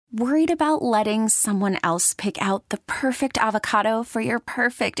Worried about letting someone else pick out the perfect avocado for your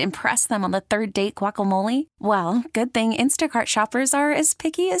perfect impress them on the third date guacamole? Well, good thing Instacart shoppers are as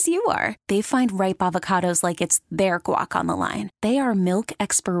picky as you are. They find ripe avocados like it's their guac on the line. They are milk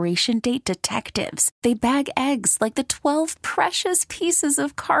expiration date detectives. They bag eggs like the 12 precious pieces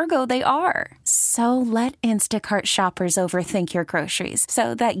of cargo they are. So let Instacart shoppers overthink your groceries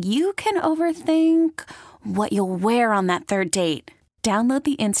so that you can overthink what you'll wear on that third date. Download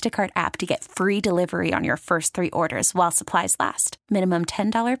the Instacart app to get free delivery on your first 3 orders while supplies last. Minimum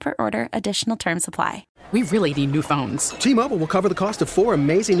 $10 per order. Additional terms apply. We really need new phones. T-Mobile will cover the cost of 4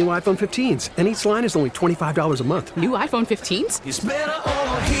 amazing new iPhone 15s, and each line is only $25 a month. New iPhone 15s? It's better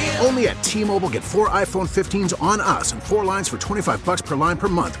over here. Only at T-Mobile, get 4 iPhone 15s on us and 4 lines for $25 per line per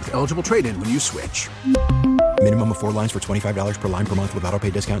month with eligible trade-in when you switch. Minimum of 4 lines for $25 per line per month with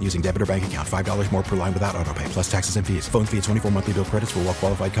autopay discount using debit or bank account. $5 more per line without autopay, plus taxes and fees. Phone fee at 24 monthly bill credits for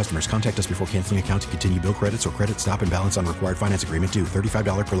well-qualified customers. Contact us before canceling account to continue bill credits or credit stop and balance on required finance agreement due.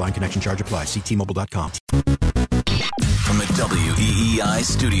 $35 per line connection charge applies. See T-Mobile.com. From the WEEI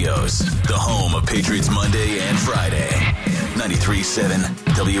studios, the home of Patriots Monday and Friday. 93.7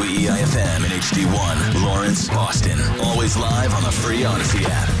 WEEI FM and HD1, Lawrence, Boston. Always live on the free Odyssey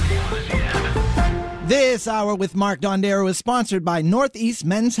app. This hour with Mark Dondero is sponsored by Northeast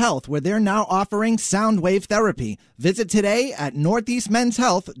Men's Health, where they're now offering sound wave therapy. Visit today at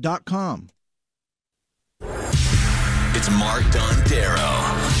northeastmenshealth.com. It's Mark Dondero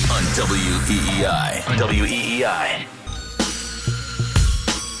on WEEI. WEEI.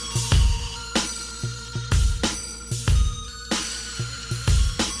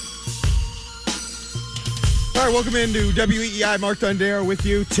 All right, welcome into WEEI. Mark Dondero with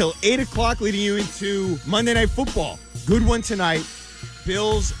you till 8 o'clock, leading you into Monday Night Football. Good one tonight.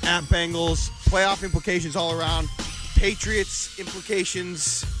 Bills at Bengals. Playoff implications all around. Patriots implications,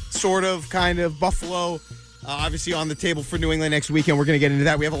 sort of, kind of. Buffalo, obviously on the table for New England next weekend. We're going to get into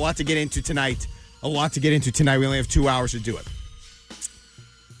that. We have a lot to get into tonight. We only have 2 hours to do it.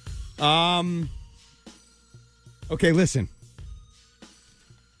 Okay, listen.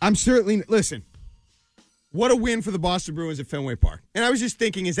 What a win for the Boston Bruins at Fenway Park. And I was just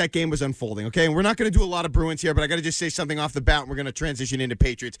thinking as that game was unfolding, okay? And we're not going to do a lot of Bruins here, but I got to just say something off the bat, and we're going to transition into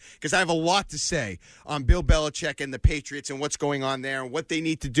Patriots, because I have a lot to say on Bill Belichick and the Patriots and what's going on there and what they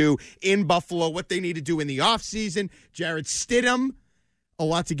need to do in Buffalo, what they need to do in the offseason, Jarrett Stidham, a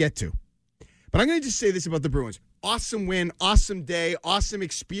lot to get to. But I'm going to just say this about the Bruins. Awesome win, awesome day, awesome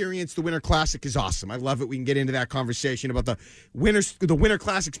experience. The Winter Classic is awesome. I love it. We can get into that conversation about the Winter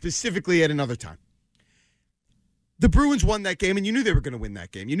Classic specifically at another time. The Bruins won that game, and you knew they were going to win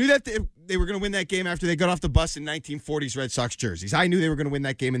that game. You knew that they were going to win that game after they got off the bus in 1940s Red Sox jerseys. I knew they were going to win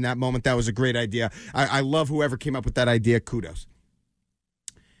that game in that moment. That was a great idea. I love whoever came up with that idea. Kudos.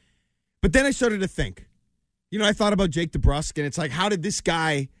 But then I started to think. I thought about Jake DeBrusk, and it's like, how did this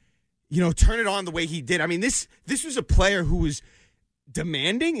guy, turn it on the way he did? I mean, this was a player who was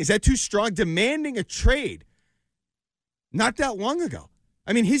demanding. Is that too strong? Demanding a trade not that long ago.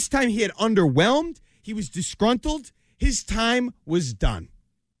 I mean, his time he had underwhelmed. He was disgruntled. His time was done.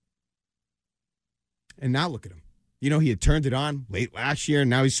 And now look at him. He had turned it on late last year, and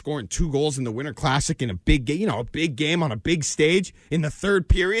now he's scoring 2 goals in the Winter Classic in a big game, a big game on a big stage in the third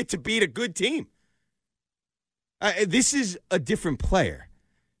period to beat a good team. This is a different player,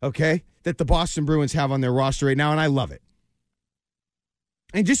 okay, that the Boston Bruins have on their roster right now, and I love it.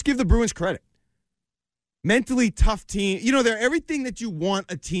 And just give the Bruins credit. Mentally tough team. They're everything that you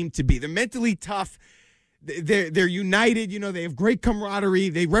want a team to be. They're mentally tough. They're united. They have great camaraderie.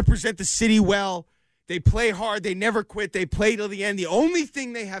 They represent the city well. They play hard. They never quit. They play till the end. The only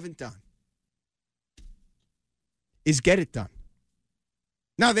thing they haven't done is get it done.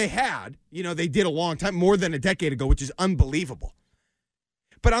 Now, they did a long time, more than a decade ago, which is unbelievable.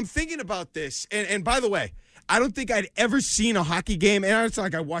 But I'm thinking about this, and by the way, I don't think I'd ever seen a hockey game, and it's not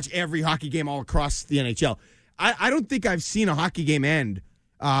like I watch every hockey game all across the NHL. I don't think I've seen a hockey game end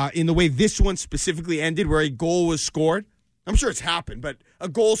in the way this one specifically ended, where a goal was scored. I'm sure it's happened, but a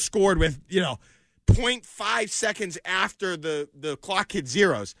goal scored with, 0.5 seconds after the clock hit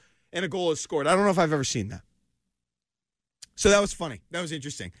zeros, and a goal is scored. I don't know if I've ever seen that. So that was funny. That was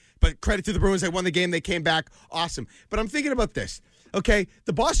interesting. But credit to the Bruins. They won the game. They came back. Awesome. But I'm thinking about this. Okay,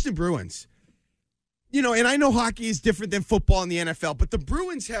 the Boston Bruins, and I know hockey is different than football in the NFL, but the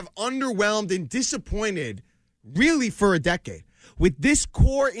Bruins have underwhelmed and disappointed really for a decade. With this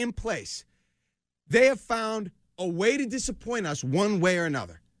core in place, they have found a way to disappoint us one way or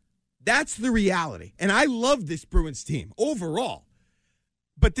another. That's the reality. And I love this Bruins team overall.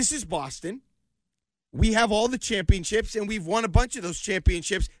 But this is Boston. We have all the championships, and we've won a bunch of those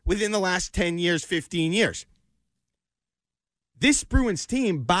championships within the last 10 years, 15 years. This Bruins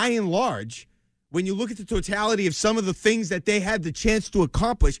team, by and large, when you look at the totality of some of the things that they had the chance to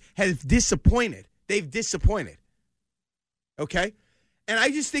accomplish, has disappointed. They've disappointed. Okay? And I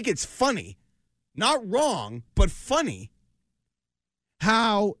just think it's funny, not wrong, but funny,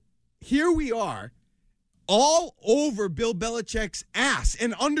 how here we are all over Bill Belichick's ass,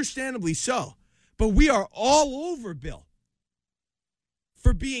 and understandably so. But we are all over Bill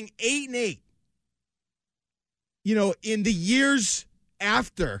for being 8-8. You know, in the years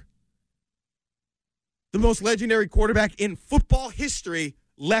after the most legendary quarterback in football history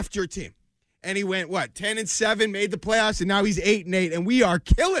left your team. And he went, 10-7, made the playoffs, and now he's 8-8, and we are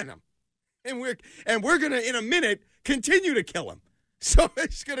killing him. And we're going to, in a minute, continue to kill him. So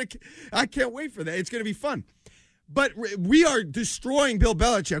I can't wait for that. It's going to be fun. But we are destroying Bill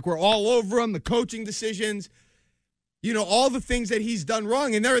Belichick. We're all over him, the coaching decisions, you know, all the things that he's done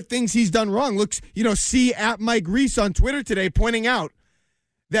wrong. And there are things he's done wrong. See at Mike Reese on Twitter today pointing out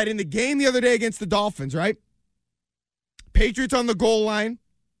that in the game the other day against the Dolphins, right? Patriots on the goal line.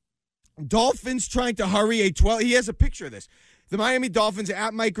 Dolphins trying to hurry a 12. He has a picture of this. The Miami Dolphins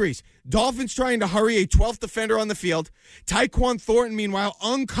at Mike Reese. Dolphins trying to hurry a 12th defender on the field. Tyquan Thornton, meanwhile,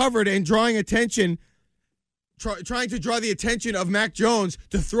 uncovered and drawing attention, trying to draw the attention of Mac Jones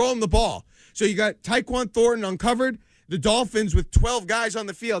to throw him the ball. So you got Tyquan Thornton uncovered, the Dolphins with 12 guys on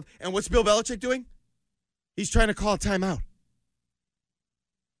the field. And what's Bill Belichick doing? He's trying to call a timeout.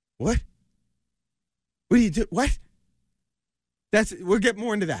 What? What do you do? What? We'll get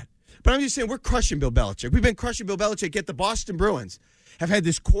more into that. But I'm just saying, we're crushing Bill Belichick. We've been crushing Bill Belichick, yet the Boston Bruins have had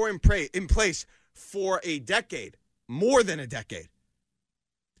this core in place for a decade, more than a decade.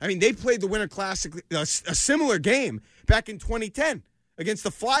 I mean, they played the Winter Classic, a similar game back in 2010 against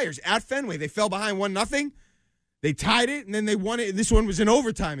the Flyers at Fenway. They fell behind 1-0. They tied it, and then they won it. This one was in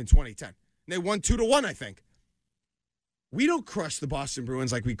overtime in 2010. And they won 2-1, I think. We don't crush the Boston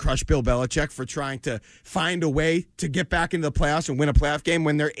Bruins like we crush Bill Belichick for trying to find a way to get back into the playoffs and win a playoff game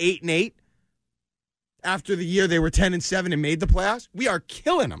when they're 8-8 after the year they were 10-7 and made the playoffs. We are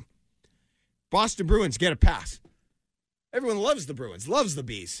killing them. Boston Bruins get a pass. Everyone loves the Bruins, loves the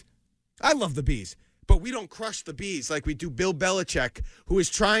Bees. I love the Bees, but we don't crush the Bees like we do Bill Belichick, who is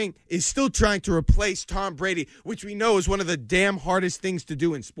still trying to replace Tom Brady, which we know is one of the damn hardest things to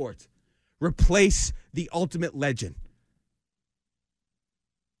do in sports. Replace the ultimate legend.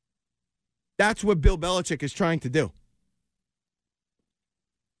 That's what Bill Belichick is trying to do.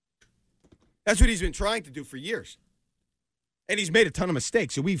 That's what he's been trying to do for years. And he's made a ton of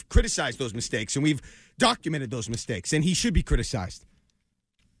mistakes, and we've criticized those mistakes, and we've documented those mistakes, and he should be criticized.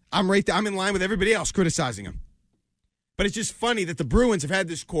 I'm right there. I'm in line with everybody else criticizing him. But it's just funny that the Bruins have had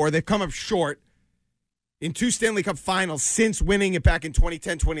this core. They've come up short in 2 Stanley Cup finals since winning it back in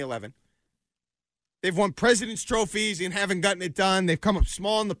 2010, 2011. They've won President's trophies and haven't gotten it done. They've come up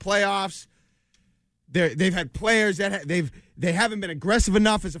small in the playoffs. They've had players that they haven't been aggressive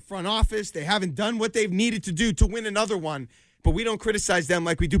enough as a front office. They haven't done what they've needed to do to win another one. But we don't criticize them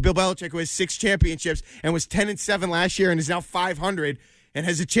like we do Bill Belichick, who has 6 championships and was 10-7 last year and is now 500 and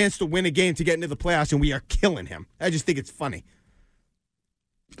has a chance to win a game to get into the playoffs, and we are killing him. I just think it's funny.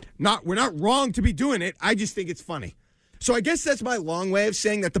 We're not wrong to be doing it. I just think it's funny. So I guess that's my long way of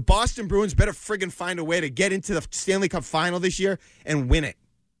saying that the Boston Bruins better friggin' find a way to get into the Stanley Cup final this year and win it.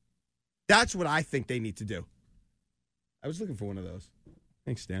 That's what I think they need to do. I was looking for one of those.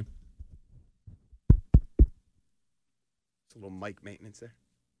 Thanks, Stan. It's a little mic maintenance there.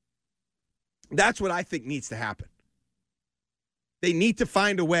 That's what I think needs to happen. They need to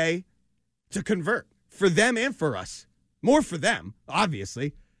find a way to convert for them and for us. More for them,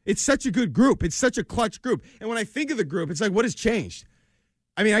 obviously. It's such a good group. It's such a clutch group. And when I think of the group, it's like, what has changed?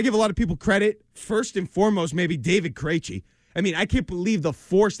 I mean, I give a lot of people credit. First and foremost, maybe David Krejci. I mean, I can't believe the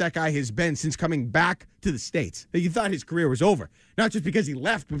force that guy has been since coming back to the States. You thought his career was over. Not just because he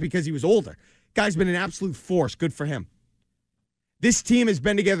left, but because he was older. Guy's been an absolute force. Good for him. This team has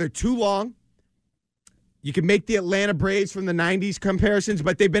been together too long. You can make the Atlanta Braves from the 90s comparisons,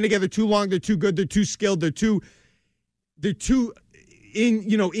 but they've been together too long. They're too good. They're too skilled. They're too in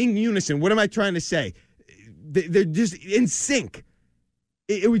unison. What am I trying to say? They're just in sync.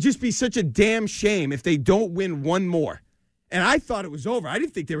 It would just be such a damn shame if they don't win one more. And I thought it was over. I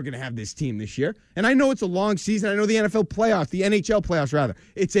didn't think they were going to have this team this year. And I know it's a long season. I know the NFL playoffs, the NHL playoffs, rather.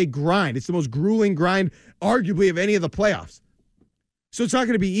 It's a grind. It's the most grueling grind, arguably, of any of the playoffs. So it's not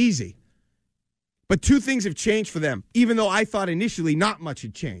going to be easy. But 2 things have changed for them, even though I thought initially not much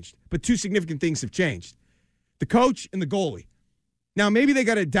had changed. But 2 significant things have changed. The coach and the goalie. Now, maybe they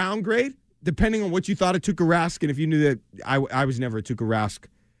got a downgrade depending on what you thought of Tuukka Rask, and if you knew that I was never a Tuukka Rask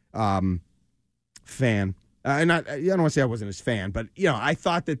fan. I don't want to say I wasn't his fan, but I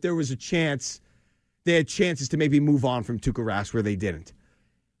thought that there was a chance, they had chances to maybe move on from Tuukka Rask where they didn't.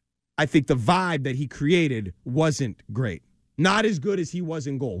 I think the vibe that he created wasn't great. Not as good as he was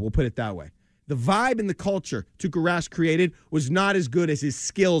in goal, we'll put it that way. The vibe and the culture Tuukka Rask created was not as good as his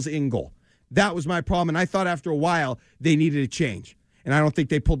skills in goal. That was my problem, and I thought after a while they needed a change. And I don't think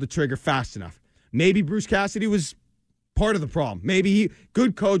they pulled the trigger fast enough. Maybe Bruce Cassidy was part of the problem. Maybe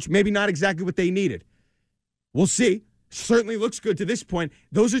good coach, maybe not exactly what they needed. We'll see. Certainly looks good to this point.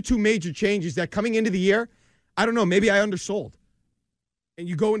 Those are two major changes that coming into the year, I don't know, maybe I undersold. And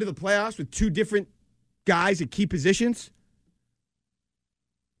you go into the playoffs with two different guys at key positions,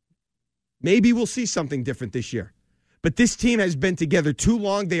 maybe we'll see something different this year. But this team has been together too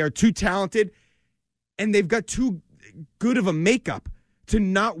long. They are too talented, and they've got too good of a makeup to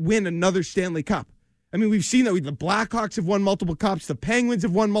not win another Stanley Cup. I mean, we've seen that the Blackhawks have won multiple cups. The Penguins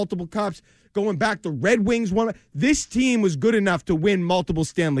have won multiple cups. Going back, the Red Wings won. This team was good enough to win multiple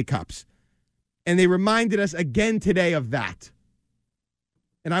Stanley Cups. And they reminded us again today of that.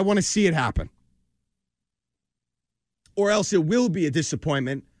 And I want to see it happen. Or else it will be a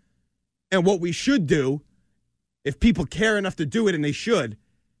disappointment. And what we should do, if people care enough to do it, and they should,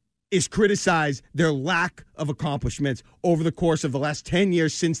 is criticize their lack of accomplishments over the course of the last 10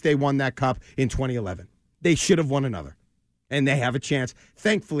 years since they won that cup in 2011. They should have won another. And they have a chance.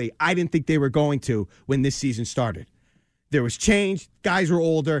 Thankfully, I didn't think they were going to when this season started. There was change. Guys were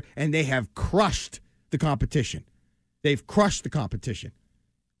older, and they have crushed the competition. They've crushed the competition.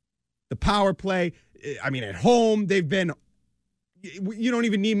 The power play, at home, they've been, you don't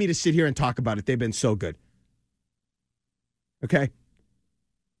even need me to sit here and talk about it. They've been so good. Okay?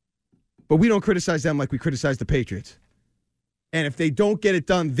 But we don't criticize them like we criticize the Patriots. And if they don't get it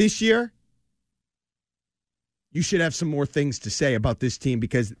done this year, you should have some more things to say about this team,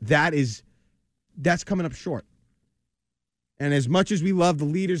 because that's coming up short. And as much as we love the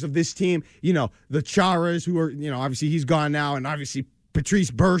leaders of this team, the Charas, who are, obviously he's gone now, and obviously Patrice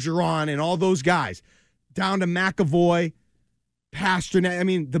Bergeron and all those guys, down to McAvoy,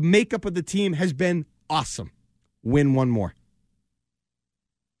 Pastrnak. The makeup of the team has been awesome. Win one more.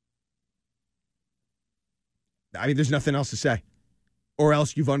 There's nothing else to say. Or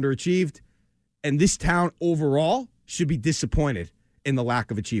else you've underachieved. And this town overall should be disappointed in the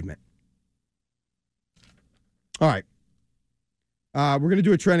lack of achievement. All right. We're going to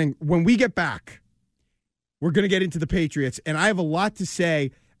do a trending. When we get back, we're going to get into the Patriots. And I have a lot to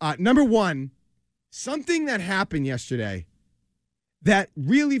say. Number one, something that happened yesterday that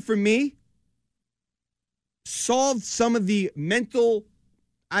really, for me, solved some of the mental,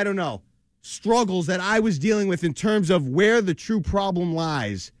 struggles that I was dealing with in terms of where the true problem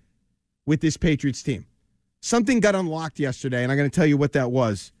lies with this Patriots team. Something got unlocked yesterday, and I'm going to tell you what that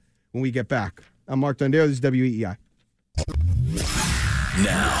was when we get back. I'm Mark Dondero. This is WEEI.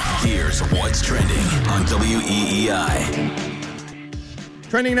 Now, here's what's trending on WEEI.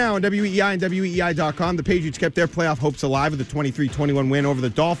 Trending now on WEEI and WEEI.com. The Patriots kept their playoff hopes alive with a 23-21 win over the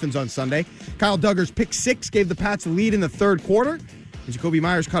Dolphins on Sunday. Kyle Duggar's pick six gave the Pats the lead in the third quarter. And Jacoby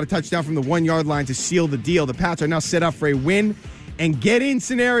Myers caught a touchdown from the 1-yard line to seal the deal. The Pats are now set up for a win and get-in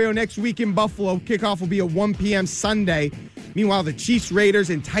scenario next week in Buffalo. Kickoff will be at 1 p.m. Sunday. Meanwhile, the Chiefs, Raiders,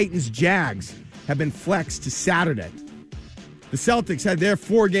 and Titans, Jags have been flexed to Saturday. The Celtics had their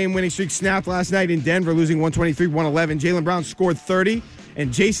 4-game winning streak snapped last night in Denver, losing 123-111. Jaylen Brown scored 30,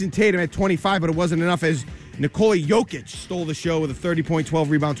 and Jason Tatum had 25, but it wasn't enough as Nikola Jokic stole the show with a 30-point,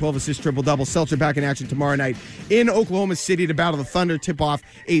 12-rebound, 12-assist triple-double. Celtics are back in action tomorrow night in Oklahoma City to battle the Thunder. Tip-off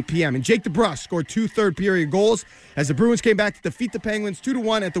 8 p.m. And Jake DeBrusk scored 2 third-period goals as the Bruins came back to defeat the Penguins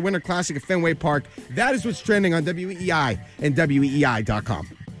 2-1 at the Winter Classic at Fenway Park. That is what's trending on WEEI and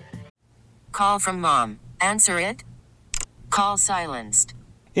WEEI.com. Call from mom. Answer it. Call silenced.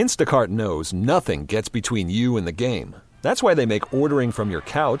 Instacart knows nothing gets between you and the game. That's why they make ordering from your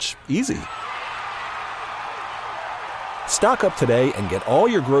couch easy. Stock up today and get all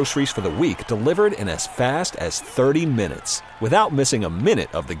your groceries for the week delivered in as fast as 30 minutes without missing a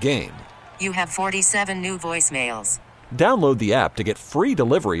minute of the game. You have 47 new voicemails. Download the app to get free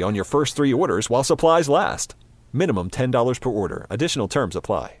delivery on your first 3 orders while supplies last. Minimum $10 per order. Additional terms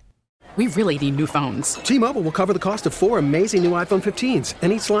apply. We really need new phones. T-Mobile will cover the cost of 4 amazing new iPhone 15s,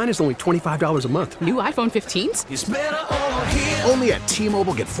 and each line is only $25 a month. New iPhone 15s? It's better over here. Only at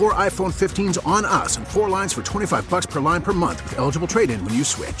T-Mobile, get 4 iPhone 15s on us and 4 lines for $25 per line per month with eligible trade-in when you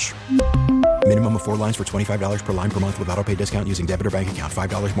switch. Minimum of 4 lines for $25 per line per month with autopay discount using debit or bank account.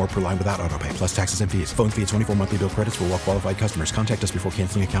 $5 more per line without autopay, plus taxes and fees. Phone fee at 24 monthly bill credits for well-qualified customers. Contact us before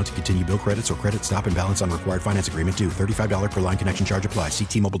canceling account to continue bill credits or credit stop and balance on required finance agreement due. $35 per line connection charge applies. See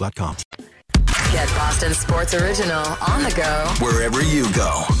T-Mobile.com. Get Boston Sports Original on the go. Wherever you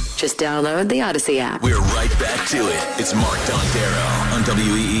go. Just download the Odyssey app. We're right back to it. It's Mark Dondero on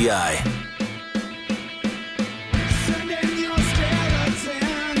WEEI.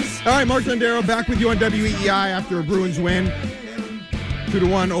 All right, Mark Dondero back with you on WEEI after a Bruins win.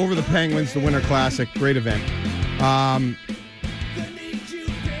 2-1 over the Penguins, the Winter Classic. Great event.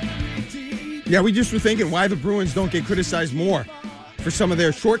 Yeah, we just were thinking why the Bruins don't get criticized more for some of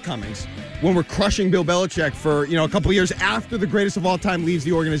their shortcomings when we're crushing Bill Belichick for, a couple of years after the greatest of all time leaves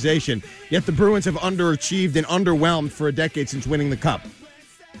the organization. Yet the Bruins have underachieved and underwhelmed for a decade since winning the Cup.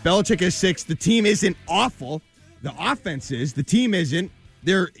 Belichick is 6. The team isn't awful. The offense is. The team isn't.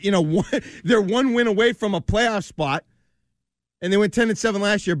 They're, they're one win away from a playoff spot, and they went 10-7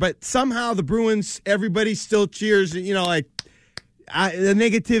 last year. But somehow the Bruins, everybody still cheers. The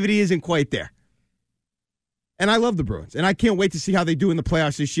negativity isn't quite there. And I love the Bruins, and I can't wait to see how they do in the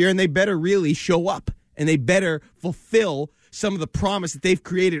playoffs this year. And they better really show up, and they better fulfill some of the promise that they've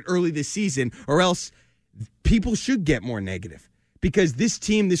created early this season, or else people should get more negative. Because this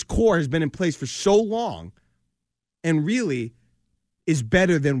team, this core, has been in place for so long, and really is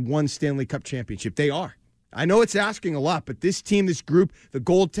better than one Stanley Cup championship. They are. I know it's asking a lot, but this team, this group, the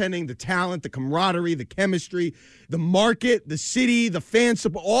goaltending, the talent, the camaraderie, the chemistry, the market, the city, the fan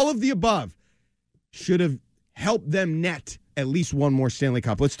support, all of the above should have helped them net at least one more Stanley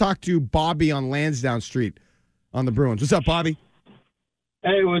Cup. Let's talk to Bobby on Lansdowne Street on the Bruins. What's up, Bobby?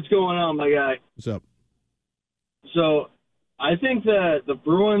 Hey, what's going on, my guy? What's up? So I think that the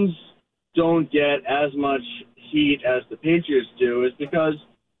Bruins don't get as much heat as the Patriots do is because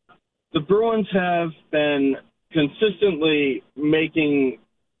the Bruins have been consistently making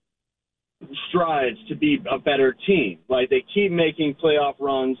strides to be a better team. Like, they keep making playoff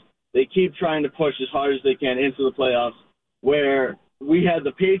runs. They keep trying to push as hard as they can into the playoffs, where we had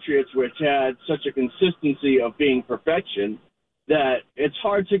the Patriots, which had such a consistency of being perfection that it's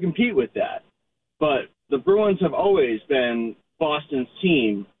hard to compete with that. But the Bruins have always been Boston's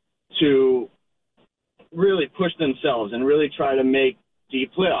team to really push themselves and really try to make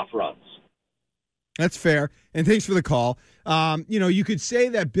deep playoff runs. That's fair. And thanks for the call. You could say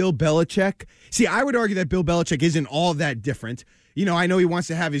that Bill Belichick, I would argue that Bill Belichick isn't all that different. I know he wants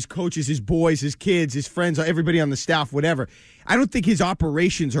to have his coaches, his boys, his kids, his friends, everybody on the staff, whatever. I don't think his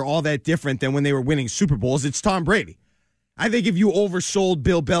operations are all that different than when they were winning Super Bowls. It's Tom Brady. I think if you oversold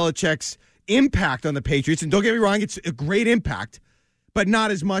Bill Belichick's impact on the Patriots, and don't get me wrong, it's a great impact, but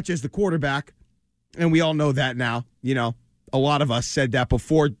not as much as the quarterback. And we all know that now. A lot of us said that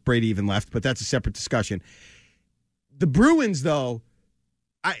before Brady even left, but that's a separate discussion. The Bruins, though,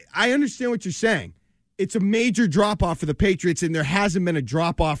 I understand what you're saying. It's a major drop-off for the Patriots, and there hasn't been a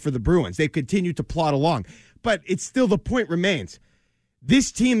drop-off for the Bruins. They've continued to plod along. But it's still, the point remains.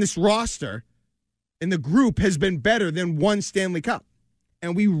 This team, this roster, and the group has been better than one Stanley Cup.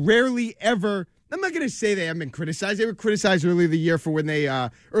 And we rarely ever, I'm not going to say they haven't been criticized. They were criticized earlier in the year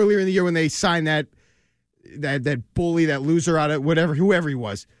when they signed that bully, that loser out of whoever he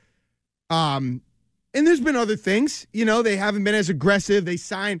was. And there's been other things. They haven't been as aggressive. They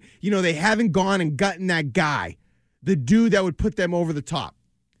signed, they haven't gone and gotten that guy, the dude that would put them over the top.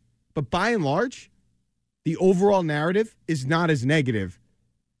 But by and large, the overall narrative is not as negative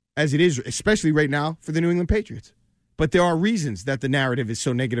as it is, especially right now, for the New England Patriots. But there are reasons that the narrative is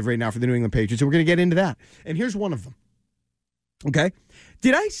so negative right now for the New England Patriots, and we're going to get into that. And here's one of them. Okay?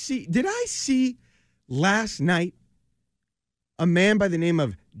 Did I see last night a man by the name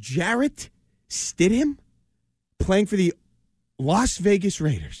of Jarrett Stidham playing for the Las Vegas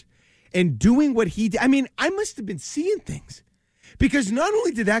Raiders and doing what he did? I mean, I must have been seeing things, because not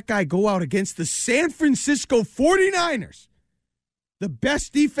only did that guy go out against the San Francisco 49ers, the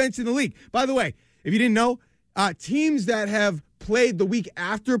best defense in the league. By the way, if you didn't know, teams that have played the week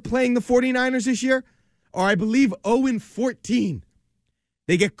after playing the 49ers this year are, I believe, 0-14.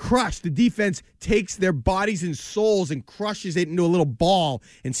 They get crushed. The defense takes their bodies and souls and crushes it into a little ball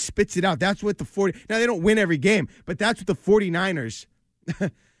and spits it out. That's what now they don't win every game, but that's what the 49ers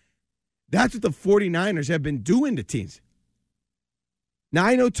have been doing to teams. Now,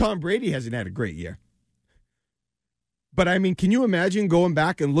 I know Tom Brady hasn't had a great year. But, I mean, can you imagine going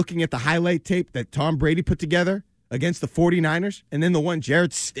back and looking at the highlight tape that Tom Brady put together against the 49ers and then the one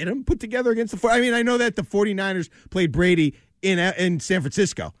Jarrett Stidham put together against the 49ers? I mean, I know that the 49ers played Brady in San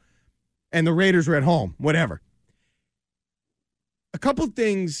Francisco and the Raiders were at home, whatever. a couple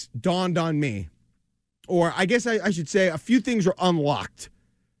things dawned on me, or I guess I should say a few things were unlocked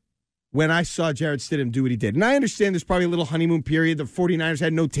when I saw Jarrett Stidham do what he did. And I understand there's probably a little honeymoon period. The 49ers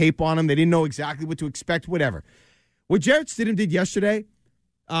had no tape on him. They didn't know exactly what to expect, whatever. What Jarrett Stidham did yesterday,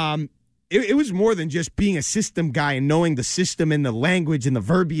 it was more than just being a system guy and knowing the system and the language and the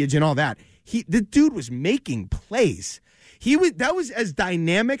verbiage and all that. The dude was making plays. That was as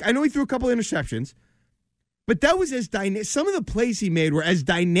dynamic. I know he threw a couple interceptions, but that was as dynamic. Some of the plays he made were as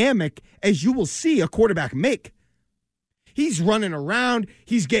dynamic as you will see a quarterback make. He's running around.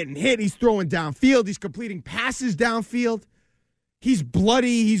 He's getting hit. He's throwing downfield. He's completing passes downfield. He's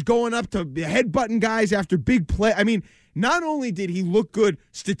bloody. He's going up to headbutting guys after big play. I mean, not only did he look good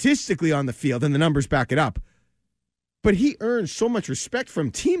statistically on the field, and the numbers back it up, but he earned so much respect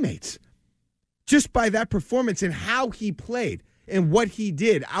from teammates just by that performance and how he played and what he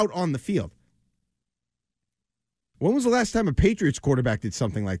did out on the field. When was the last time a Patriots quarterback did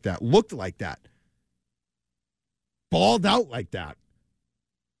something like that, looked like that, balled out like that?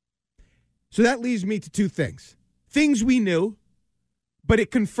 So that leads me to two things. Things we knew, but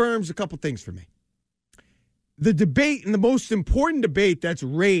it confirms a couple things for me. The debate, and the most important debate that's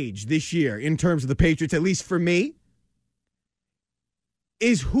raged this year in terms of the Patriots, at least for me,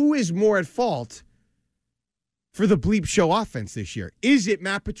 is who is more at fault for the bleep show offense this year. Is it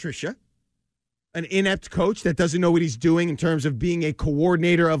Matt Patricia, an inept coach that doesn't know what he's doing in terms of being a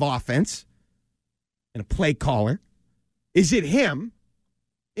coordinator of offense and a play caller? Is it him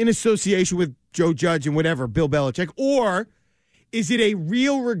in association with Joe Judge and whatever, Bill Belichick? Or is it a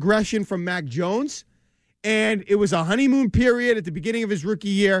real regression from Mac Jones, and it was a honeymoon period at the beginning of his rookie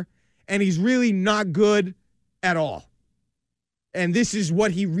year, and he's really not good at all? And this is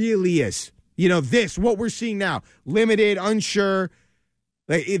what he really is. You know, what we're seeing now, limited, unsure.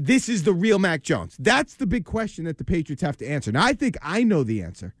 This is the real Mac Jones. That's the big question that the Patriots have to answer. Now, I think I know the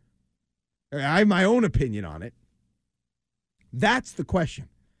answer. I have my own opinion on it. That's the question.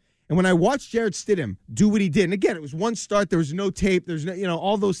 And when I watched Jarrett Stidham do what he did, and again, it was one start, there was no tape, there's no,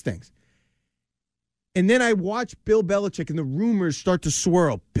 all those things. And then I watched Bill Belichick and the rumors start to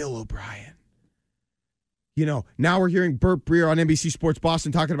swirl. Bill O'Brien. Now we're hearing Burt Breer on NBC Sports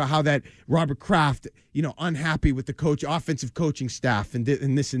Boston talking about how that Robert Kraft, unhappy with the offensive coaching staff and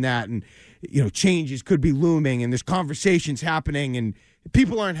this and that. And, changes could be looming and there's conversations happening and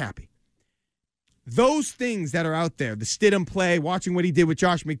people aren't happy. Those things that are out there, the Stidham play, watching what he did with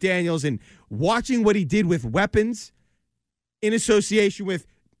Josh McDaniels and watching what he did with weapons in association with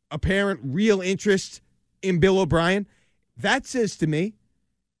apparent real interest in Bill O'Brien, that says to me,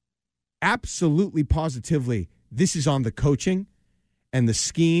 absolutely positively, this is on the coaching and the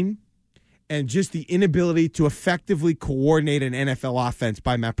scheme and just the inability to effectively coordinate an NFL offense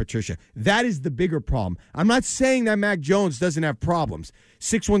by Matt Patricia. That is the bigger problem. I'm not saying that Mac Jones doesn't have problems.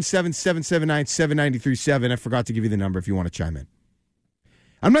 617-779-7937. I forgot to give you the number if you want to chime in.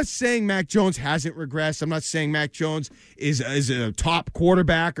 I'm not saying Mac Jones hasn't regressed. I'm not saying Mac Jones is a top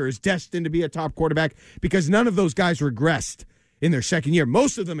quarterback or is destined to be a top quarterback, because none of those guys regressed in their second year.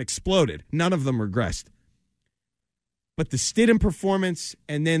 Most of them exploded. None of them regressed. But the Stidham performance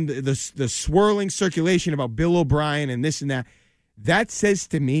and then the swirling circulation about Bill O'Brien and this and that, that says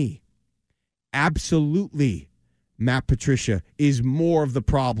to me, absolutely, Matt Patricia is more of the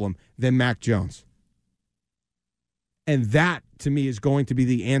problem than Mac Jones. And that, to me, is going to be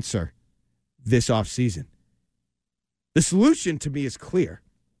the answer this offseason. The solution, to me, is clear.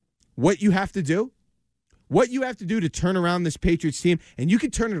 What you have to do to turn around this Patriots team, and you can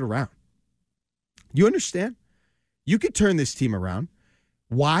turn it around. You understand? You could turn this team around.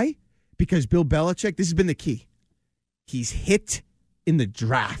 Why? Because Bill Belichick, this has been the key. He's hit in the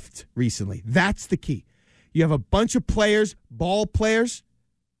draft recently. That's the key. You have a bunch of players, ball players,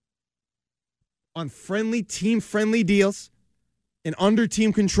 on team-friendly deals and under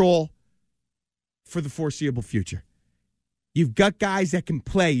team control for the foreseeable future. You've got guys that can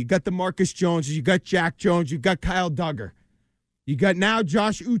play. You got the Marcus Joneses. You got Jack Jones. You got Kyle Duggar. You got now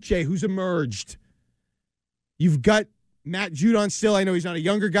Josh Uche, who's emerged. You've got Matt Judon still. I know he's not a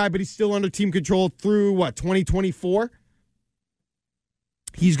younger guy, but he's still under team control through, 2024?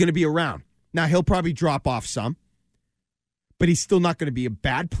 He's going to be around. Now, he'll probably drop off some, but he's still not going to be a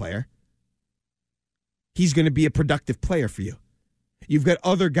bad player. He's going to be a productive player for you. You've got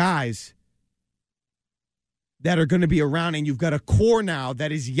other guys that are going to be around, and you've got a core now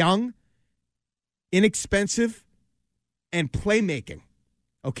that is young, inexpensive, and playmaking.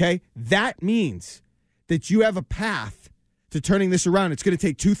 Okay? That means that you have a path to turning this around. It's going to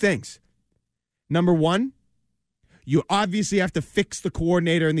take two things. Number one, you obviously have to fix the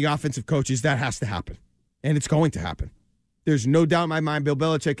coordinator and the offensive coaches. That has to happen, and it's going to happen. There's no doubt in my mind Bill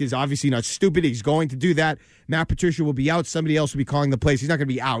Belichick is obviously not stupid. He's going to do that. Matt Patricia will be out. Somebody else will be calling the plays. He's not going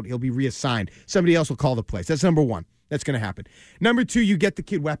to be out. He'll be reassigned. Somebody else will call the plays. That's number one. That's going to happen. Number two, you get the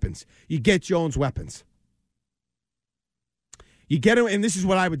kid weapons. You get Jones weapons. You get him, and this is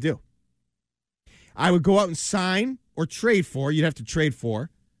what I would do. I would go out and sign or trade for, you'd have to trade for,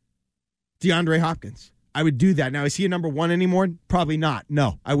 DeAndre Hopkins. I would do that. Now, is he a number one anymore? Probably not.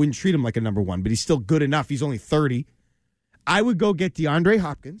 No, I wouldn't treat him like a number one, but he's still good enough. He's only 30. I would go get DeAndre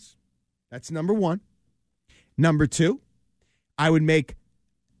Hopkins. That's number one. Number two, I would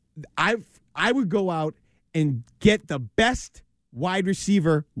go out and get the best wide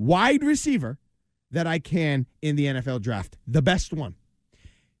receiver that I can in the NFL draft. The best one.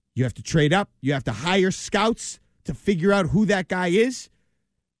 You have to trade up. You have to hire scouts to figure out who that guy is.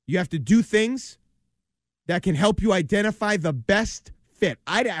 You have to do things that can help you identify the best fit.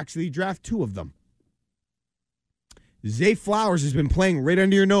 I'd actually draft two of them. Zay Flowers has been playing right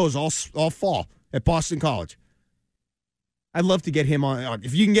under your nose all fall at Boston College. I'd love to get him on.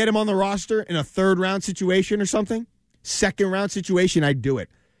 If you can get him on the roster in a third-round situation or something, second-round situation, I'd do it.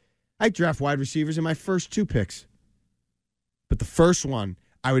 I'd draft wide receivers in my first two picks. But the first one,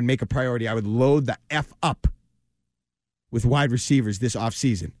 I would make a priority. I would load the F up with wide receivers this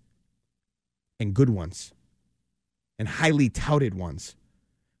offseason. And good ones. And highly touted ones.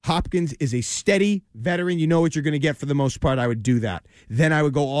 Hopkins is a steady veteran. You know what you're going to get for the most part. I would do that. Then I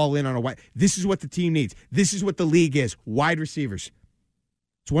would go all in on a wide. This is what the team needs. This is what the league is. Wide receivers.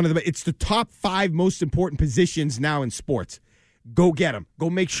 It's the top 5 most important positions now in sports. Go get them. Go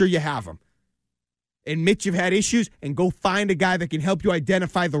make sure you have them. Admit you've had issues and go find a guy that can help you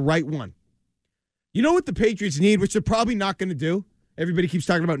identify the right one. You know what the Patriots need, which they're probably not going to do? Everybody keeps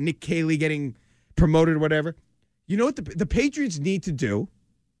talking about Nick Caley getting promoted or whatever. You know what the Patriots need to do?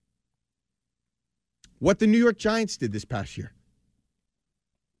 What the New York Giants did this past year.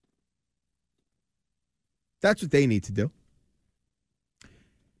 That's what they need to do.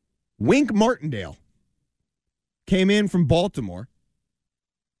 Wink Martindale came in from Baltimore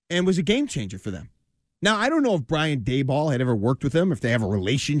and was a game changer for them. Now, I don't know if Brian Daboll had ever worked with him, if they have a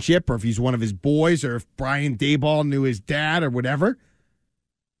relationship, or if he's one of his boys, or if Brian Daboll knew his dad or whatever.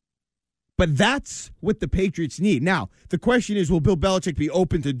 But that's what the Patriots need. Now, the question is, will Bill Belichick be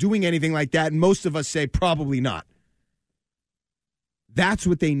open to doing anything like that? And most of us say probably not. That's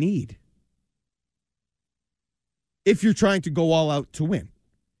what they need. If you're trying to go all out to win.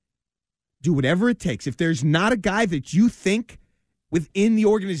 Do whatever it takes. If there's not a guy that you think within the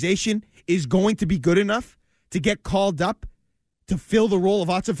organization is going to be good enough to get called up to fill the role of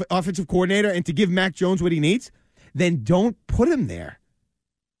offensive coordinator and to give Mac Jones what he needs, then don't put him there.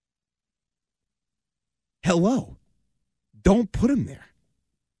 Hello. Don't put him there.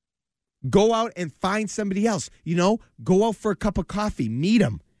 Go out and find somebody else. Go out for a cup of coffee. Meet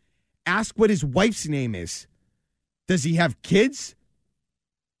him. Ask what his wife's name is. Does he have kids?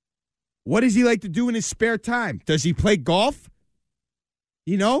 What does he like to do in his spare time? Does he play golf?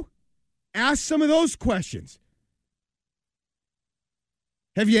 Ask some of those questions.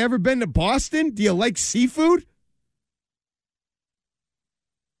 Have you ever been to Boston? Do you like seafood?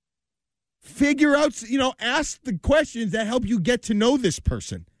 Figure out, ask the questions that help you get to know this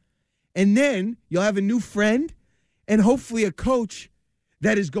person. And then you'll have a new friend and hopefully a coach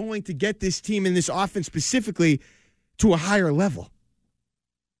that is going to get this team and this offense specifically to a higher level.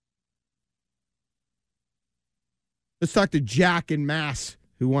 Let's talk to Jack in Mass,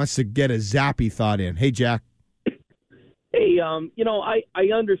 who wants to get a Zappy thought in. Hey, Jack. Hey, I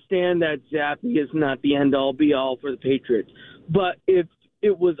understand that Zappy is not the end-all, be-all for the Patriots. But if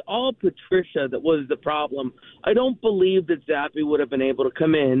it was all Patricia that was the problem, I don't believe that Zappy would have been able to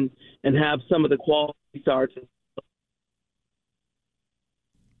come in and have some of the quality starts.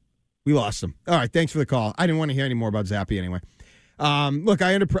 We lost him. All right, thanks for the call. I didn't want to hear any more about Zappy anyway. Look,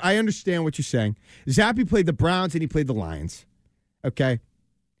 I understand what you're saying. Zappy played the Browns and he played the Lions. Okay?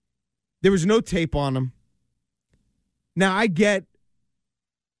 There was no tape on him. Now, I get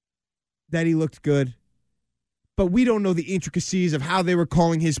that he looked good, but we don't know the intricacies of how they were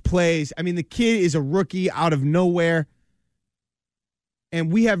calling his plays. I mean, the kid is a rookie out of nowhere,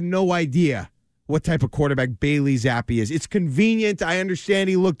 and we have no idea what type of quarterback Bailey Zappe is. It's convenient. I understand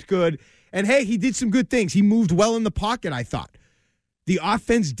he looked good. And, hey, he did some good things. He moved well in the pocket, I thought. The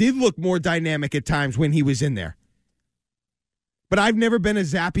offense did look more dynamic at times when he was in there. But I've never been a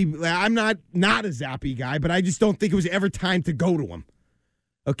Zappe. I'm not a Zappe guy, but I just don't think it was ever time to go to him.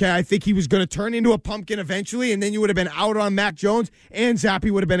 Okay, I think he was going to turn into a pumpkin eventually, and then you would have been out on Mac Jones, and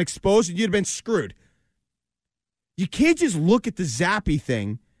Zappe would have been exposed, and you'd have been screwed. You can't just look at the Zappe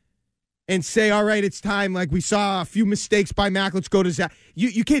thing and say, all right, it's time. Like we saw a few mistakes by Mac. Let's go to Zach.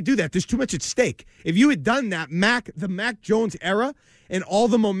 You can't do that. There's too much at stake. If you had done that, the Mac Jones era and all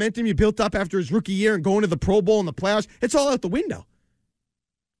the momentum you built up after his rookie year and going to the Pro Bowl and the playoffs, it's all out the window.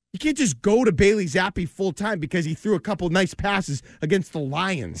 You can't just go to Bailey Zappi full time because he threw a couple nice passes against the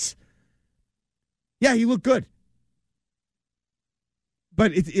Lions. Yeah, he looked good.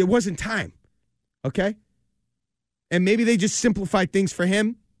 But it wasn't time. Okay? And maybe they just simplified things for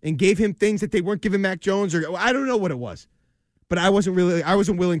him and gave him things that they weren't giving Mac Jones, or I don't know what it was. But I wasn't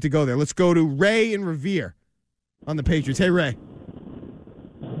willing to go there. Let's go to Ray and Revere on the Patriots. Hey, Ray.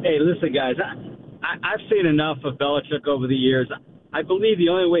 Hey, listen, guys. I've seen enough of Belichick over the years. I believe the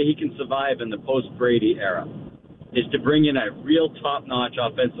only way he can survive in the post-Brady era is to bring in a real top-notch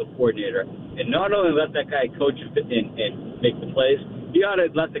offensive coordinator and not only let that guy coach and make the plays, he ought to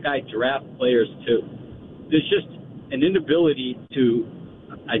let the guy draft players too. There's just an inability to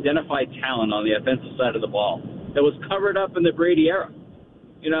identify talent on the offensive side of the ball that was covered up in the Brady era.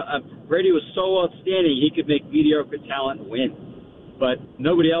 Brady was so outstanding he could make mediocre talent win. But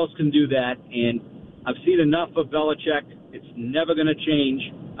nobody else can do that, and I've seen enough of Belichick. It's never going to change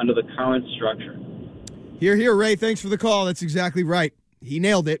under the current structure. Here, Ray. Thanks for the call. That's exactly right. He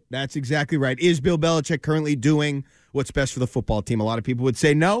nailed it. That's exactly right. Is Bill Belichick currently doing what's best for the football team? A lot of people would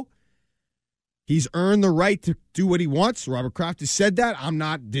say no. He's earned the right to do what he wants. Robert Kraft has said that. I'm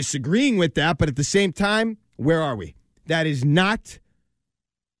not disagreeing with that, but at the same time, where are we? That is not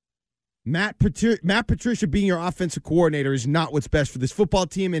Matt Patricia being your offensive coordinator is not what's best for this football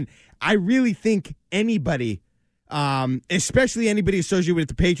team, and I really think anybody, especially anybody associated with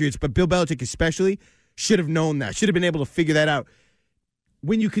the Patriots, but Bill Belichick especially, should have known that, should have been able to figure that out.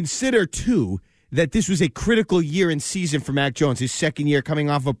 When you consider, too, that this was a critical year and season for Mac Jones, his second year coming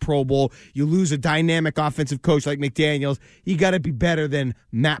off a Pro Bowl, you lose a dynamic offensive coach like McDaniels, you got to be better than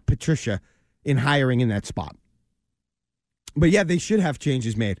Matt Patricia in hiring in that spot. But yeah, they should have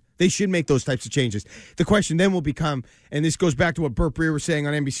changes made. They should make those types of changes. The question then will become, and this goes back to what Burt Breer was saying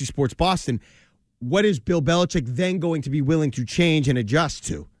on NBC Sports Boston, what is Bill Belichick then going to be willing to change and adjust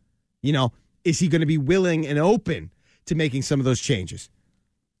to? Is he going to be willing and open to making some of those changes?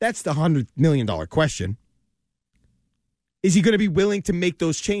 That's the $100 million question. Is he going to be willing to make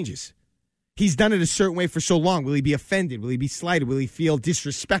those changes? He's done it a certain way for so long. Will he be offended? Will he be slighted? Will he feel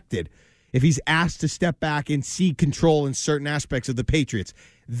disrespected if he's asked to step back and cede control in certain aspects of the Patriots?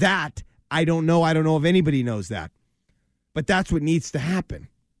 That, I don't know. I don't know if anybody knows that. But that's what needs to happen.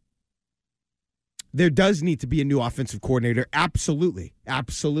 There does need to be a new offensive coordinator. Absolutely.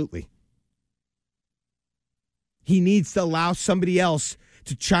 Absolutely. He needs to allow somebody else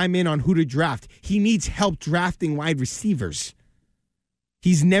to chime in on who to draft. He needs help drafting wide receivers.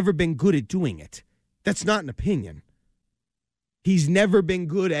 He's never been good at doing it. That's not an opinion. He's never been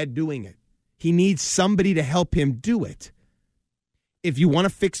good at doing it. He needs somebody to help him do it. If you want to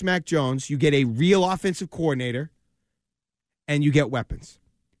fix Mac Jones, you get a real offensive coordinator and you get weapons.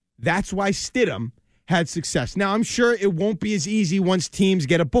 That's why Stidham had success. Now, I'm sure it won't be as easy once teams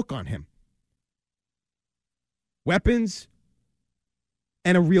get a book on him. Weapons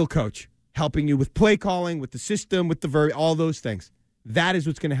and a real coach helping you with play calling, with the system, with the verb, all those things. That is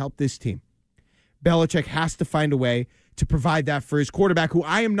what's going to help this team. Belichick has to find a way to provide that for his quarterback, who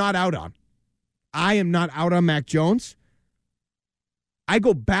I am not out on. I am not out on Mac Jones. I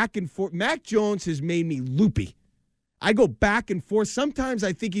go back and forth. Mac Jones has made me loopy. I go back and forth. Sometimes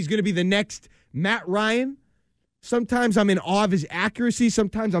I think he's going to be the next Matt Ryan. Sometimes I'm in awe of his accuracy.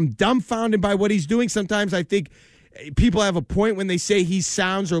 Sometimes I'm dumbfounded by what he's doing. Sometimes I think people have a point when they say he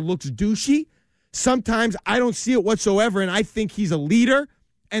sounds or looks douchey. Sometimes I don't see it whatsoever, and I think he's a leader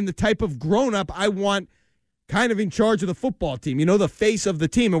and the type of grown-up I want kind of in charge of the football team. The face of the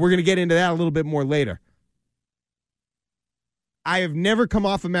team, and we're going to get into that a little bit more later. I have never come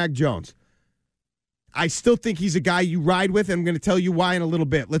off of Mac Jones. I still think he's a guy you ride with, and I'm going to tell you why in a little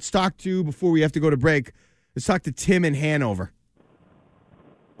bit. Let's talk to, before we have to go to break, let's talk to Tim in Hanover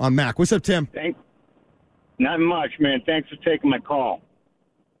on Mac. What's up, Tim? Not much, man. Thanks for taking my call.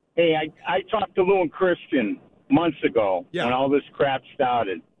 Hey, I talked to Lou and Christian months ago when all this crap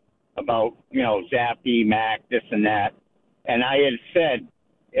started about, Zappy, Mac, this and that. And I had said,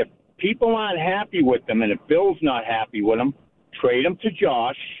 if people aren't happy with them and if Bill's not happy with them, trade them to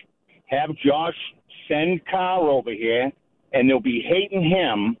Josh, have Josh send Carr over here, and they'll be hating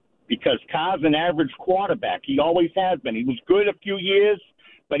him because Carr's an average quarterback. He always has been. He was good a few years,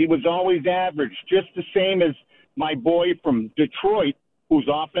 but he was always average, just the same as my boy from Detroit, who's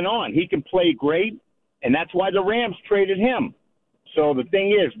off and on. He can play great, and that's why the Rams traded him. So the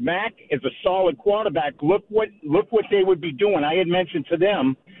thing is, Mac is a solid quarterback. Look what they would be doing. I had mentioned to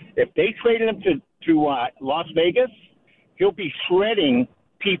them, if they traded him to Las Vegas, he'll be shredding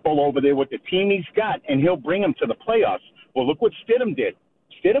people over there with the team he's got, and he'll bring them to the playoffs. Well, look what Stidham did.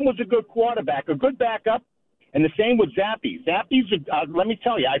 Stidham was a good quarterback, a good backup, and the same with Zappe. Zappe's, let me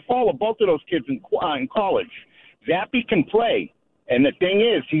tell you, I follow both of those kids in college. Zappe can play, and the thing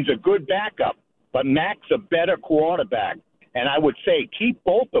is, he's a good backup, but Mac's a better quarterback. And I would say keep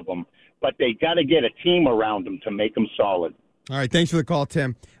both of them, but they got to get a team around them to make them solid. All right, thanks for the call,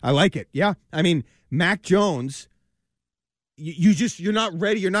 Tim. I like it. Yeah, I mean, Mac Jones, you're not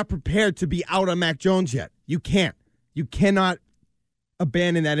ready. You're not prepared to be out on Mac Jones yet. You can't. You cannot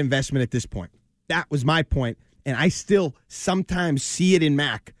abandon that investment at this point. That was my point, and I still sometimes see it in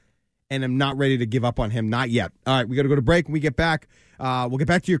Mac, and I'm not ready to give up on him. Not yet. All right, we got to go to break. When we get back, we'll get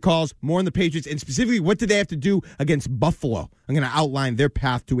back to your calls, more on the Patriots, and specifically what do they have to do against Buffalo. I'm going to outline their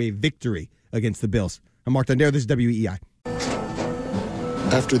path to a victory against the Bills. I'm Mark Dondero. This is WEEI.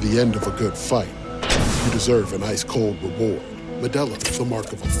 After the end of a good fight, you deserve an ice-cold reward. Modelo is the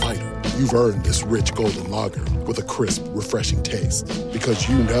mark of a fighter. You've earned this rich golden lager with a crisp, refreshing taste. Because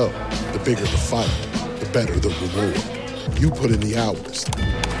you know, the bigger the fight, the better the reward. You put in the hours,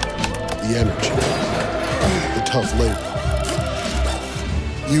 the energy, the tough labor.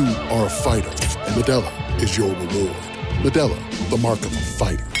 You are a fighter, and Modelo is your reward. Modelo, the mark of a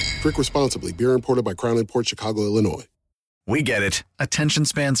fighter. Drink responsibly. Beer imported by Crown Imports, Chicago, Illinois. We get it. Attention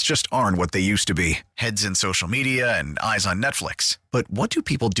spans just aren't what they used to be. Heads in social media and eyes on Netflix. But what do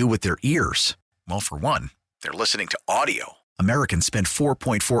people do with their ears? Well, for one, they're listening to audio. Americans spend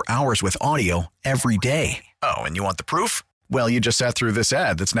 4.4 hours with audio every day. Oh, and you want the proof? Well, you just sat through this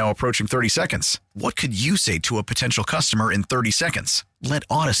ad that's now approaching 30 seconds. What could you say to a potential customer in 30 seconds? Let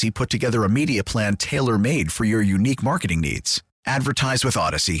Odyssey put together a media plan tailor-made for your unique marketing needs. Advertise with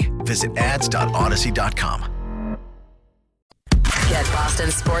Odyssey. Visit ads.odyssey.com. Get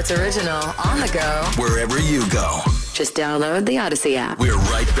Boston Sports Original on the go wherever you go. Just download the Odyssey app. We're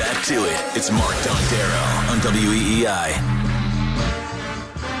right back to it. It's Mark Dondero on WEEI.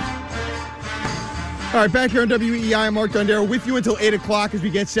 All right, back here on WEEI, I'm Mark Dondero with you until 8 o'clock as we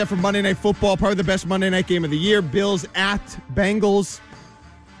get set for Monday Night Football, probably the best Monday night game of the year. Bills at Bengals.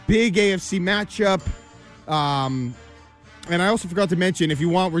 Big AFC matchup. And I also forgot to mention, if you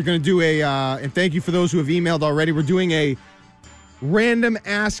want, we're going to do and thank you for those who have emailed already, we're doing a random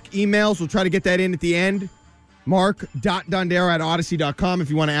ask emails. We'll try to get that in at the end. Mark.Dondero@Odyssey.com. If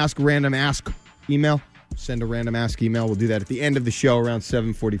you want to ask a random ask email, send a random ask email. We'll do that at the end of the show around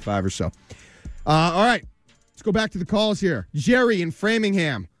 7:45 or so. All right. Let's go back to the calls here. Jerry in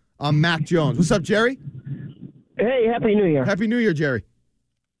Framingham on Mac Jones. What's up, Jerry? Hey, Happy New Year. Happy New Year, Jerry.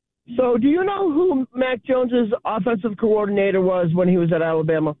 So do you know who Mac Jones's offensive coordinator was when he was at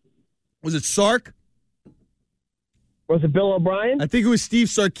Alabama? Was it Sark? Was it Bill O'Brien? I think it was Steve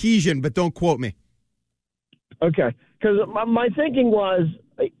Sarkisian, but don't quote me. Okay. Because my thinking was,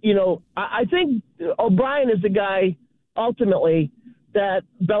 I think O'Brien is the guy, ultimately, that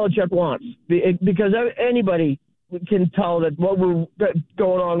Belichick wants. Because anybody can tell that what we're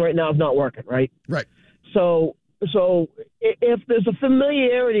going on right now is not working, right? Right. So if there's a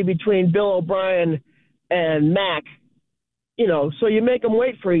familiarity between Bill O'Brien and Mac, so you make him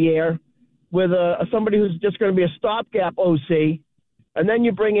wait for a year with somebody who's just going to be a stopgap OC, and then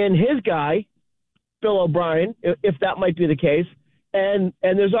you bring in his guy, Bill O'Brien, if that might be the case, and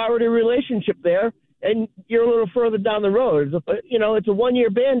there's already a relationship there, and you're a little further down the road. It's a one-year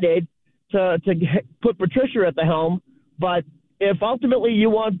Band-Aid to put Patricia at the helm, but if ultimately you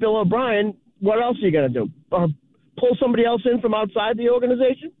want Bill O'Brien, what else are you going to do? Pull somebody else in from outside the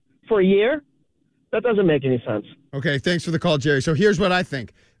organization for a year? That doesn't make any sense. Okay, thanks for the call, Jerry. So here's what I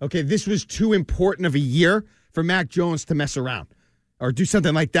think. Okay, this was too important of a year for Mac Jones to mess around or do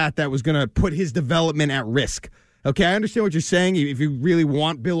something like that was going to put his development at risk. Okay, I understand what you're saying. If you really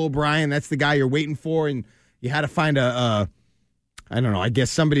want Bill O'Brien, that's the guy you're waiting for, and you had to find I don't know, I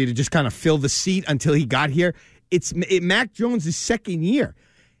guess somebody to just kind of fill the seat until he got here. It's Mac Jones' second year.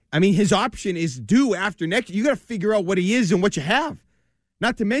 I mean, his option is due after next year. You got to figure out what he is and what you have.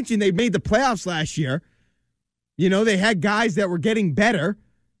 Not to mention they made the playoffs last year. They had guys that were getting better.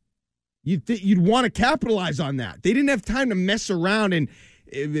 You'd want to capitalize on that. They didn't have time to mess around and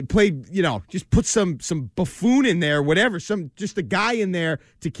play, just put some buffoon in there, whatever, just a guy in there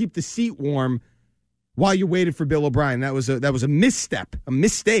to keep the seat warm while you waited for Bill O'Brien. That was a misstep, a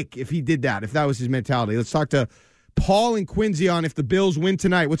mistake if he did that, if that was his mentality. Let's talk to Paul and Quincy on if the Bills win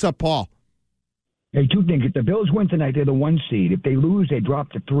tonight. What's up, Paul? Hey, two things. If the Bills win tonight, they're the 1 seed. If they lose, they drop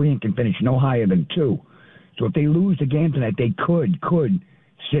to 3 and can finish no higher than 2. So if they lose the game tonight, they could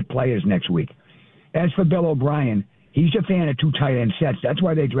sit players next week. As for Bill O'Brien, he's a fan of 2 tight end sets. That's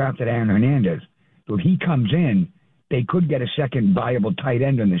why they drafted Aaron Hernandez. So if he comes in, they could get a second viable tight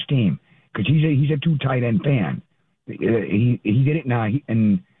end on this team because he's a 2 tight end fan. He did it now,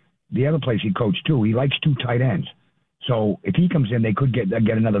 and the other place he coached too. He likes 2 tight ends. So if he comes in, they could get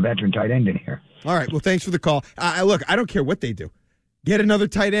another veteran tight end in here. All right. Well, thanks for the call. Look, I don't care what they do. Get another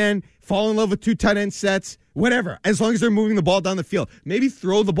tight end, fall in love with 2 tight end sets, whatever, as long as they're moving the ball down the field. Maybe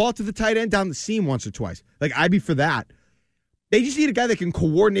throw the ball to the tight end down the seam once or twice. Like, I'd be for that. They just need a guy that can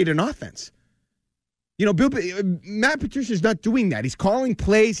coordinate an offense. You know, Matt Patricia's not doing that. He's calling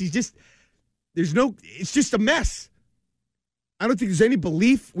plays. It's just a mess. I don't think there's any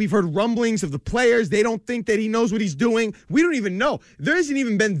belief. We've heard rumblings of the players. They don't think that he knows what he's doing. We don't even know. There hasn't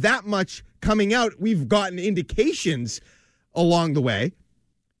even been that much coming out. We've gotten indications along the way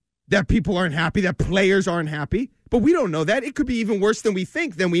that people aren't happy, that players aren't happy. But we don't know that. It could be even worse than we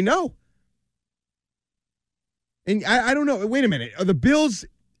think, than we know. And I don't know. Wait a minute. Are the Bills,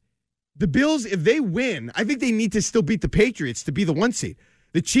 if they win, I think they need to still beat the Patriots to be the 1 seed.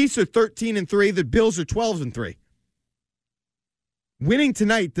 The Chiefs are 13-3. The Bills are 12-3. Winning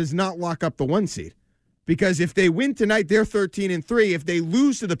tonight does not lock up the 1 seed. Because if they win tonight, they're 13-3. If they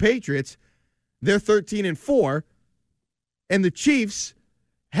lose to the Patriots, they're 13-4. And the Chiefs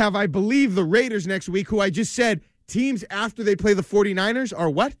have, I believe, the Raiders next week, who I just said teams after they play the 49ers are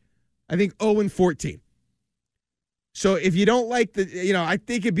what? I think 0-14. So if you don't like I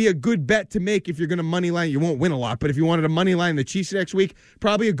think it'd be a good bet to make if you're going to money line. You won't win a lot, but if you wanted to money line the Chiefs next week,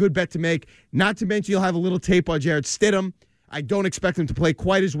 probably a good bet to make. Not to mention you'll have a little tape on Jarrett Stidham. I don't expect him to play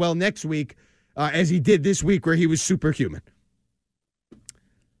quite as well next week as he did this week where he was superhuman.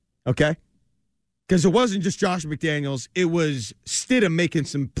 Okay? Because it wasn't just Josh McDaniels. It was Stidham making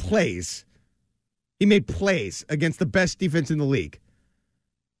some plays. He made plays against the best defense in the league.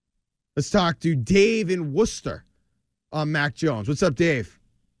 Let's talk to Dave in Worcester on Mac Jones. What's up, Dave?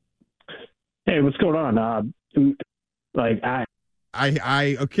 Hey, what's going on?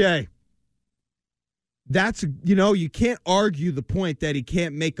 Okay. That's, you can't argue the point that he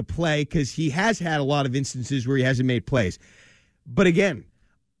can't make a play because he has had a lot of instances where he hasn't made plays. But again,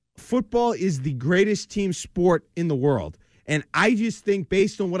 football is the greatest team sport in the world. And I just think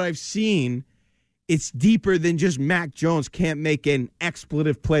based on what I've seen, it's deeper than just Mac Jones can't make an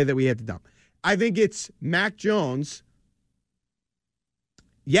expletive play that we had to dump. I think it's Mac Jones.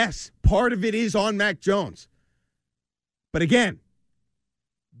 Yes, part of it is on Mac Jones. But again,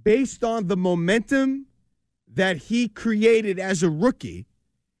 based on the momentum that he created as a rookie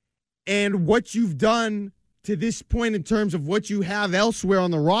and what you've done to this point in terms of what you have elsewhere on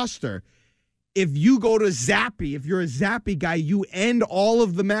the roster, if you go to Zappy, if you're a Zappy guy, you end all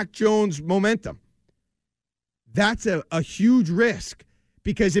of the Mac Jones momentum. That's a huge risk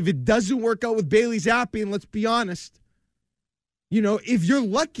because if it doesn't work out with Bailey Zappe, and let's be honest, if you're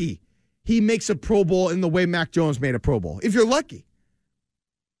lucky, he makes a Pro Bowl in the way Mac Jones made a Pro Bowl. If you're lucky,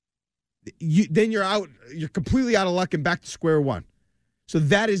 then you're out. You're completely out of luck and back to square one. So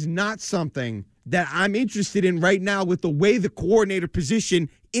that is not something that I'm interested in right now with the way the coordinator position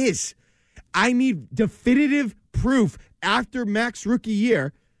is. I need definitive proof after Mac's rookie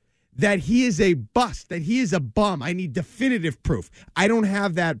year that he is a bust, that he is a bum. I need definitive proof. I don't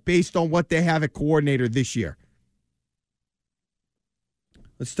have that based on what they have at coordinator this year.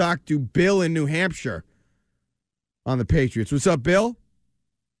 Let's talk to Bill in New Hampshire on the Patriots. What's up, Bill?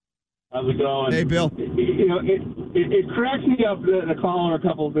 How's it going? Hey, Bill. It cracks me up the caller a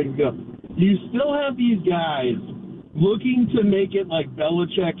couple of things ago. You still have these guys looking to make it like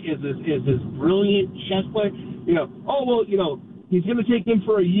Belichick is this brilliant chess player. He's going to take him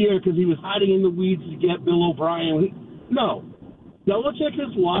for a year because he was hiding in the weeds to get Bill O'Brien. No. Belichick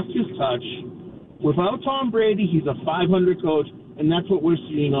has lost his touch. Without Tom Brady, he's a 500 coach, and that's what we're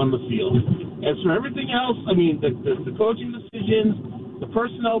seeing on the field. As for everything else, the coaching decisions, the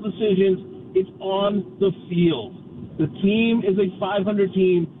personnel decisions, it's on the field. The team is a 500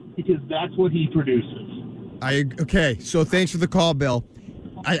 team because that's what he produces. Okay, so thanks for the call, Bill.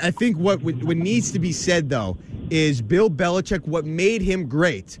 I think what needs to be said, though, is Bill Belichick, what made him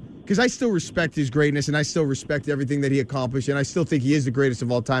great, because I still respect his greatness and I still respect everything that he accomplished, and I still think he is the greatest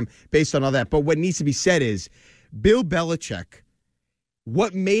of all time based on all that. But what needs to be said is Bill Belichick,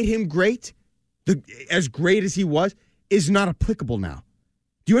 what made him great, as great as he was, is not applicable now.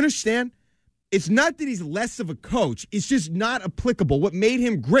 Do you understand? It's not that he's less of a coach. It's just not applicable. What made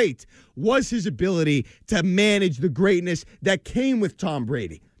him great was his ability to manage the greatness that came with Tom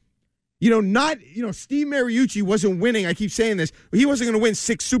Brady. Steve Mariucci wasn't winning. I keep saying this. He wasn't going to win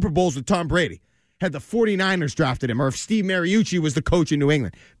 6 Super Bowls with Tom Brady. had the 49ers drafted him or if Steve Mariucci was the coach in New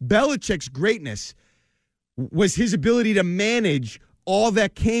England. Belichick's greatness was his ability to manage all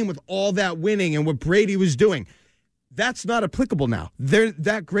that came with all that winning and what Brady was doing. That's not applicable now.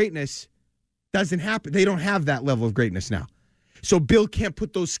 That greatness doesn't happen. They don't have that level of greatness now. So Bill can't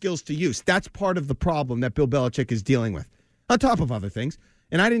put those skills to use. That's part of the problem that Bill Belichick is dealing with, on top of other things.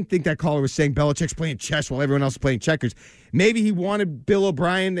 And I didn't think that caller was saying Belichick's playing chess while everyone else is playing checkers. Maybe he wanted Bill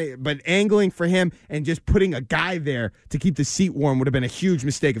O'Brien, but angling for him and just putting a guy there to keep the seat warm would have been a huge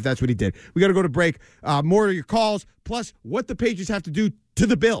mistake if that's what he did. We got to go to break. More of your calls, plus what the Patriots have to do to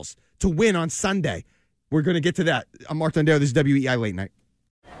the Bills to win on Sunday. We're going to get to that. I'm Mark Dondero. This is WEI Late Night.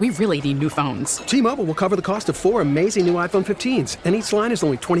 We really need new phones. T-Mobile will cover the cost of 4 amazing new iPhone 15s, and each line is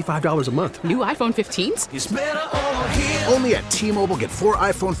only $25 a month. New iPhone 15s? It's better over here. Only at T-Mobile, get 4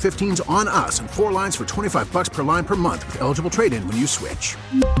 iPhone 15s on us and 4 lines for $25 per line per month with eligible trade-in when you switch.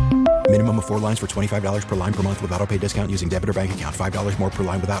 Minimum of 4 lines for $25 per line per month with auto-pay discount using debit or bank account. $5 more per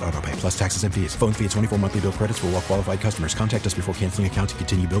line without auto-pay, plus taxes and fees. Phone fee at 24 monthly bill credits for well-qualified customers. Contact us before canceling account to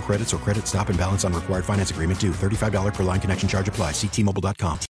continue bill credits or credit stop and balance on required finance agreement due. $35 per line connection charge applies. See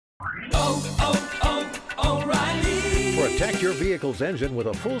T-Mobile.com. O'Reilly. Protect your vehicle's engine with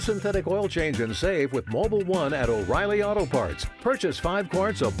a full synthetic oil change and save with Mobil 1 at O'Reilly Auto Parts. Purchase 5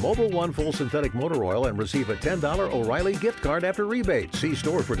 quarts of Mobil 1 full synthetic motor oil and receive a $10 O'Reilly gift card after rebate. See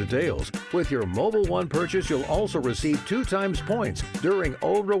store for details. With your Mobil 1 purchase, you'll also receive 2 times points during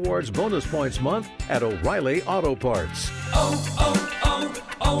O Rewards Bonus Points Month at O'Reilly Auto Parts.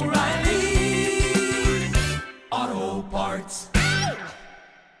 O'Reilly Auto Parts.